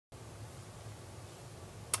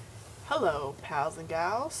Hello pals and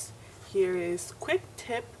gals, here is quick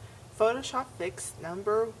tip Photoshop fix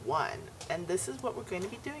number 1, and this is what we're going to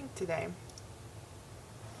be doing today.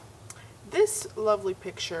 This lovely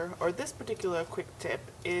picture, or this particular quick tip,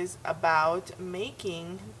 is about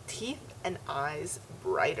making teeth and eyes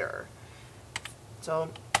brighter. So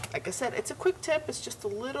like I said, it's a quick tip, it's just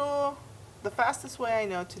the fastest way I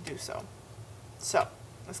know to do so. So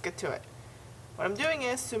let's get to it. What I'm doing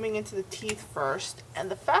is zooming into the teeth first, and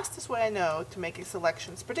the fastest way I know to making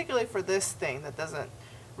selections, particularly for this thing that doesn't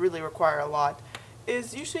really require a lot,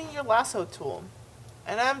 is using your lasso tool.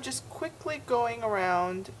 And I'm just quickly going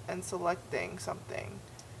around and selecting something.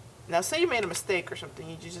 Now say you made a mistake or something,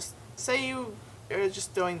 you just say you are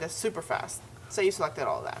just doing this super fast. Say you selected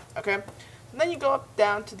all of that, okay? And then you go up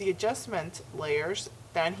down to the adjustment layers,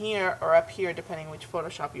 down here or up here depending which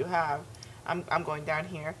Photoshop you have. I'm going down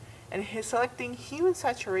here. And selecting hue and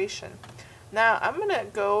saturation. Now I'm going to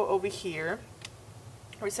go over here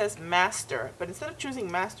where it says master, but instead of choosing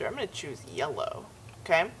master, I'm going to choose yellow.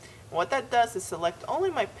 Okay? And what that does is select only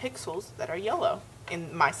my pixels that are yellow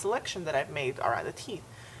in my selection that I've made around the teeth.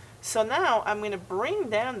 So now I'm going to bring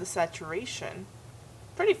down the saturation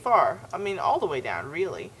pretty far. I mean all the way down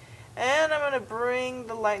really. And I'm going to bring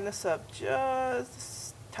the lightness up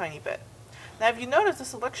just a tiny bit. Now if you notice, the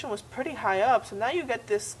selection was pretty high up, so now you get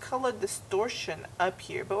this color distortion up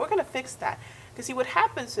here, but we're going to fix that. Because see, what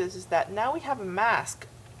happens is that now we have a mask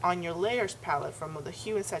on your layers palette from what the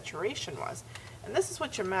hue and saturation was. And this is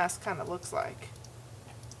what your mask kind of looks like.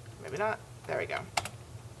 Maybe not. There we go.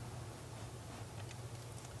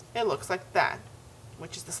 It looks like that,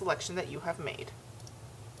 which is the selection that you have made.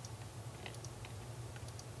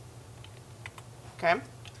 Okay?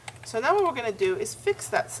 So now what we're going to do is fix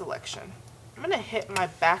that selection. I'm going to hit my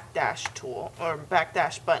backdash tool, or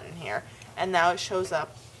backdash button here, and now it shows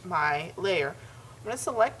up my layer. I'm going to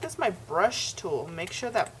select this, my brush tool, make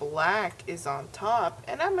sure that black is on top,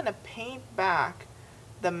 and I'm going to paint back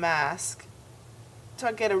the mask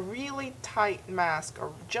to get a really tight mask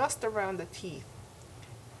or just around the teeth.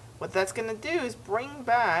 What that's going to do is bring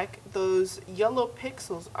back those yellow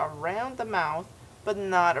pixels around the mouth, but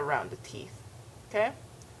not around the teeth. Okay?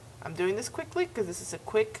 I'm doing this quickly because this is a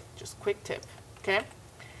quick tip, okay?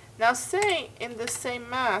 Now say in the same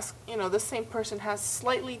mask, the same person has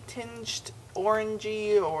slightly tinged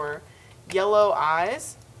orangey or yellow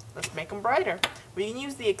eyes. Let's make them brighter. We can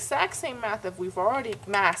use the exact same mask that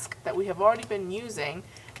we have already been using,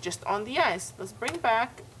 just on the eyes. Let's bring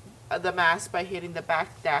back the mask by hitting the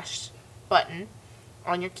backdash button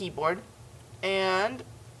on your keyboard, and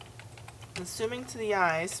zooming to the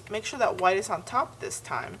eyes, make sure that white is on top this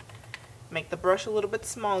time. Make the brush a little bit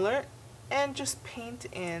smaller and just paint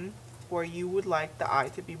in where you would like the eye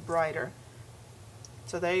to be brighter.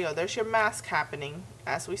 So there you go, there's your mask happening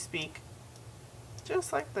as we speak.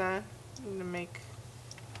 Just like that. I'm going to make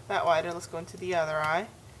that wider. Let's go into the other eye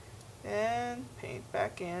and paint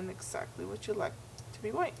back in exactly what you like to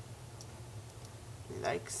be white.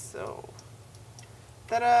 Like so.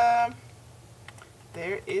 Ta-da!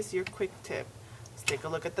 There is your quick tip. Let's take a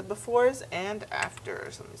look at the befores and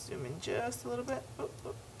afters. Let me zoom in just a little bit. Oh,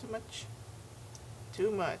 too much.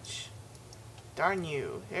 Too much. Darn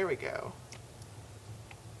you. Here we go.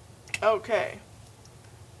 Okay.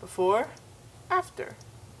 Before, after.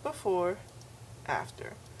 Before,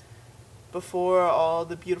 after. Before all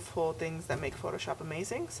the beautiful things that make Photoshop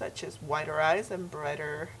amazing, such as whiter eyes and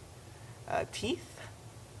brighter teeth.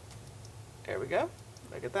 There we go.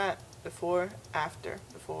 Look at that. Before, after,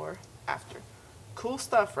 before, after. Cool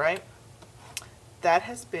stuff, right? That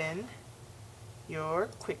has been your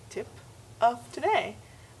quick tip of today.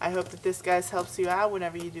 I hope that this, guys, helps you out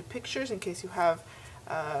whenever you do pictures, in case you have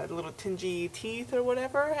little tingy teeth or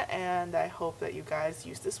whatever, and I hope that you guys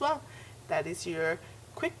use this well. That is your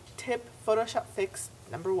quick tip Photoshop fix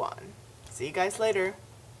number 1. See you guys later.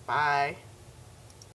 Bye.